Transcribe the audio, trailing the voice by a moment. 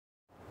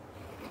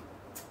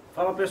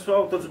Fala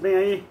pessoal, todos bem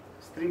aí?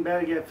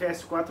 Strinberg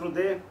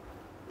FS4D,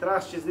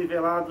 trastes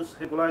nivelados,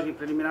 regulagem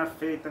preliminar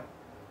feita.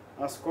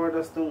 As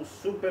cordas estão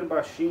super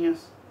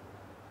baixinhas,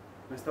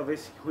 mas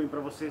talvez fique ruim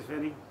para vocês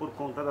verem por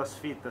conta das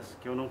fitas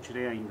que eu não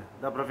tirei ainda.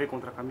 Dá pra ver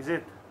contra a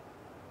camiseta?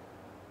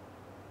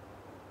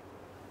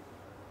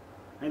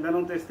 Ainda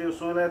não testei o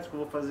som elétrico,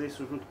 vou fazer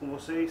isso junto com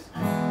vocês.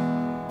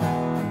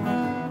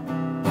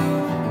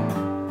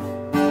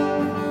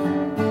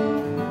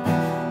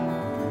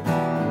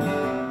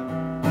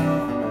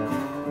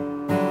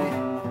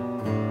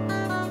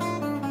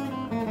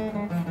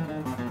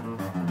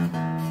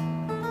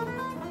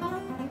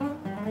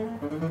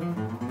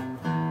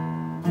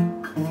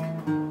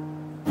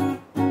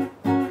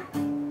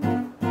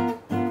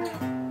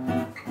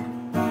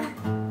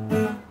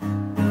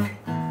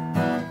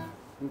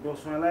 O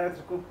som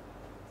elétrico.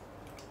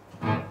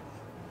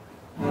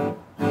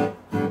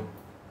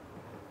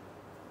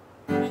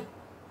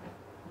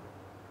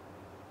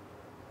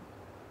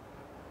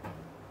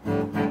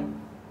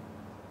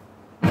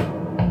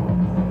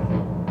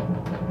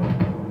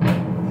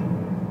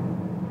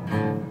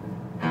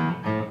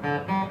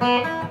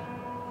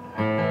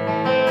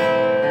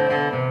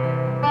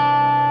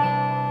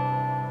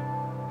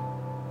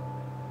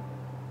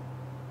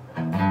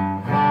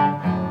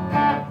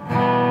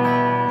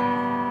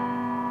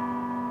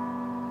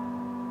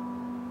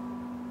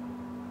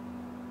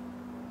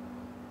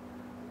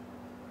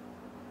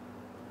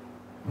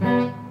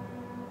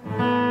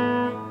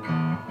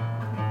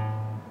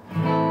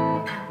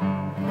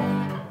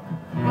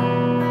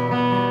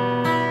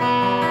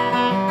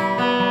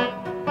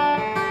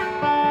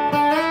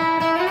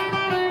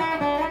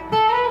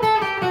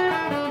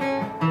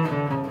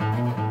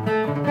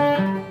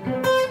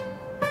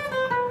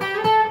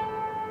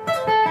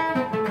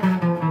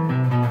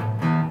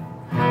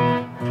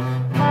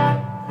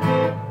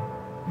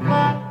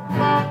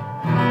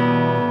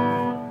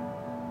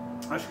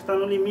 Acho que está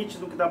no limite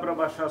do que dá para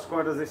baixar as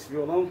cordas desse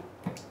violão,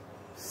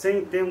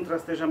 sem ter um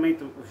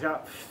trastejamento já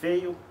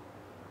feio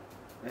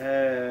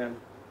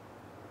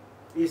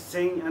e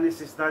sem a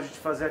necessidade de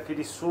fazer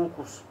aqueles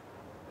sulcos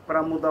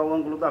para mudar o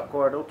ângulo da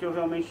corda, o que eu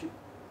realmente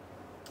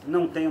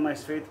não tenho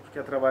mais feito, porque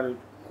eu trabalho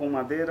com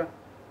madeira,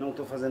 não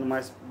estou fazendo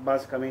mais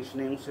basicamente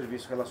nenhum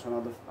serviço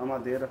relacionado à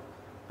madeira,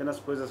 apenas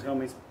coisas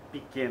realmente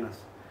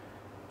pequenas.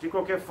 De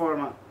qualquer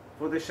forma,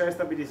 vou deixar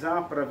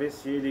estabilizar para ver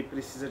se ele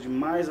precisa de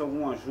mais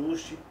algum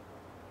ajuste.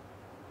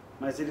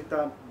 Mas ele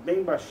está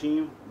bem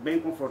baixinho, bem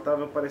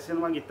confortável,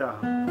 parecendo uma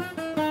guitarra.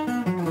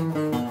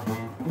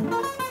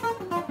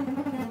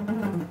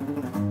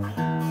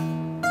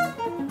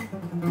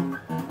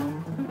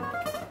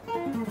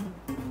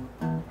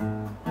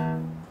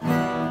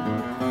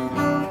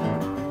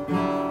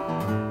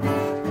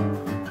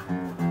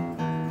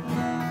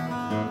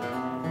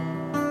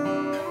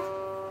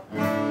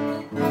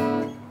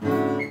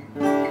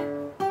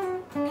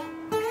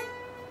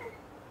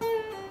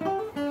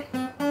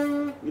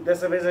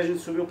 Dessa vez a gente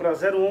subiu para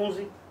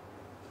 0,11,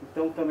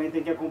 então também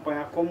tem que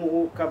acompanhar como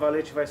o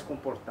cavalete vai se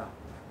comportar.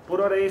 Por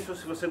hora é isso,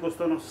 se você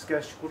gostou não se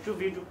esquece de curtir o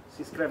vídeo,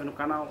 se inscreve no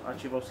canal,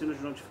 ativa o sino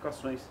de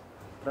notificações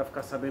para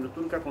ficar sabendo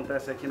tudo que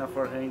acontece aqui na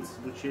Four Hands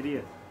do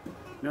Thieria.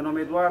 Meu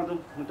nome é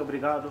Eduardo, muito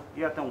obrigado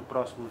e até um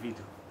próximo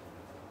vídeo.